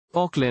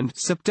Auckland,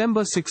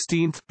 September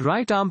 16.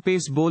 Right-arm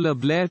pace bowler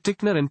Blair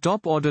Tickner and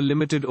top-order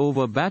limited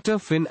over batter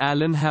Finn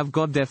Allen have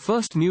got their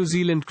first New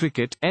Zealand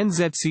cricket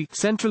 (NZC)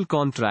 central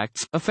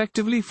contracts,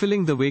 effectively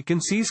filling the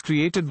vacancies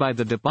created by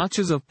the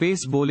departures of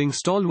pace bowling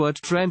stalwart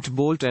Trent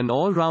Boult and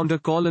all-rounder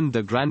Colin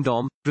de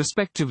Grandhomme,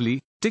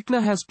 respectively.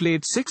 Tickner has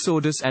played 6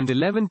 ODIs and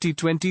 11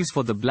 T20s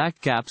for the Black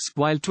Caps,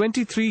 while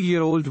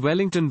 23-year-old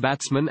Wellington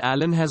batsman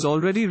Allen has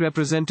already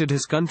represented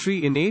his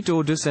country in 8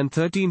 ODIs and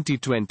 13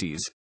 T20s.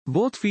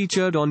 Both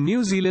featured on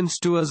New Zealand's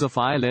tours of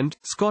Ireland,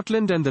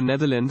 Scotland and the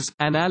Netherlands,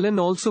 and Allen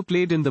also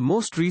played in the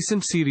most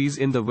recent series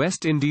in the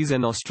West Indies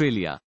and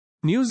Australia.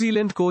 New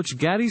Zealand coach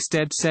Gary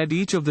Stead said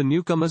each of the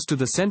newcomers to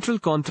the central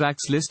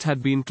contracts list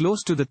had been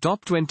close to the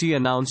top 20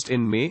 announced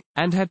in May,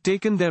 and had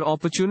taken their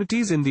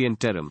opportunities in the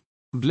interim.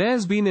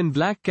 Blair's been in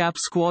Black Cap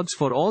squads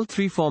for all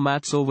 3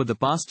 formats over the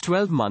past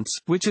 12 months,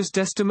 which is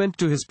testament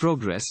to his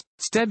progress.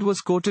 Stead was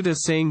quoted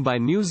as saying by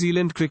New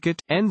Zealand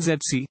Cricket,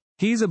 NZC,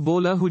 "He's a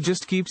bowler who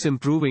just keeps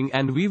improving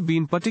and we've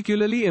been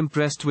particularly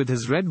impressed with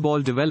his red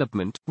ball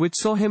development, which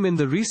saw him in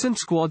the recent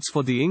squads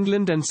for the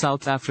England and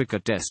South Africa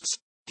tests.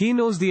 He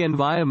knows the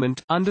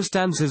environment,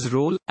 understands his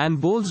role,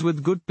 and bowls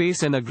with good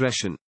pace and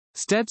aggression."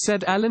 Stead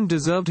said Allen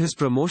deserved his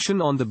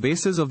promotion on the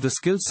basis of the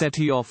skill set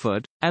he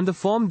offered, and the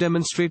form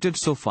demonstrated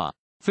so far.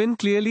 "Finn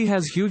clearly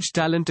has huge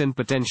talent and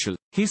potential,"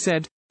 he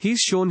said. "He's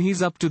shown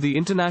he's up to the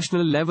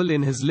international level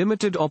in his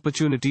limited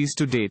opportunities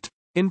to date.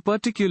 In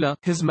particular,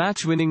 his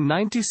match-winning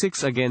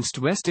 96 against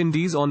West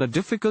Indies on a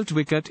difficult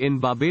wicket in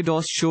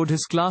Barbados showed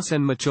his class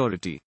and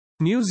maturity."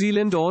 New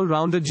Zealand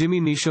all-rounder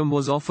Jimmy Neesham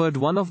was offered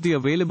one of the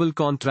available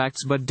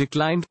contracts but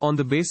declined, on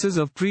the basis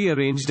of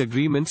pre-arranged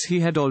agreements he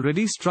had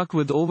already struck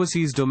with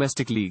overseas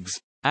domestic leagues.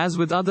 As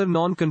with other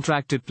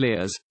non-contracted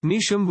players,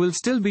 Neesham will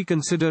still be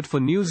considered for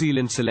New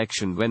Zealand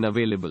selection when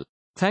available.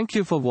 Thank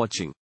you for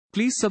watching.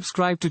 Please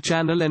subscribe to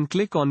channel and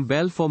click on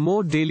bell for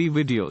more daily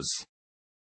videos.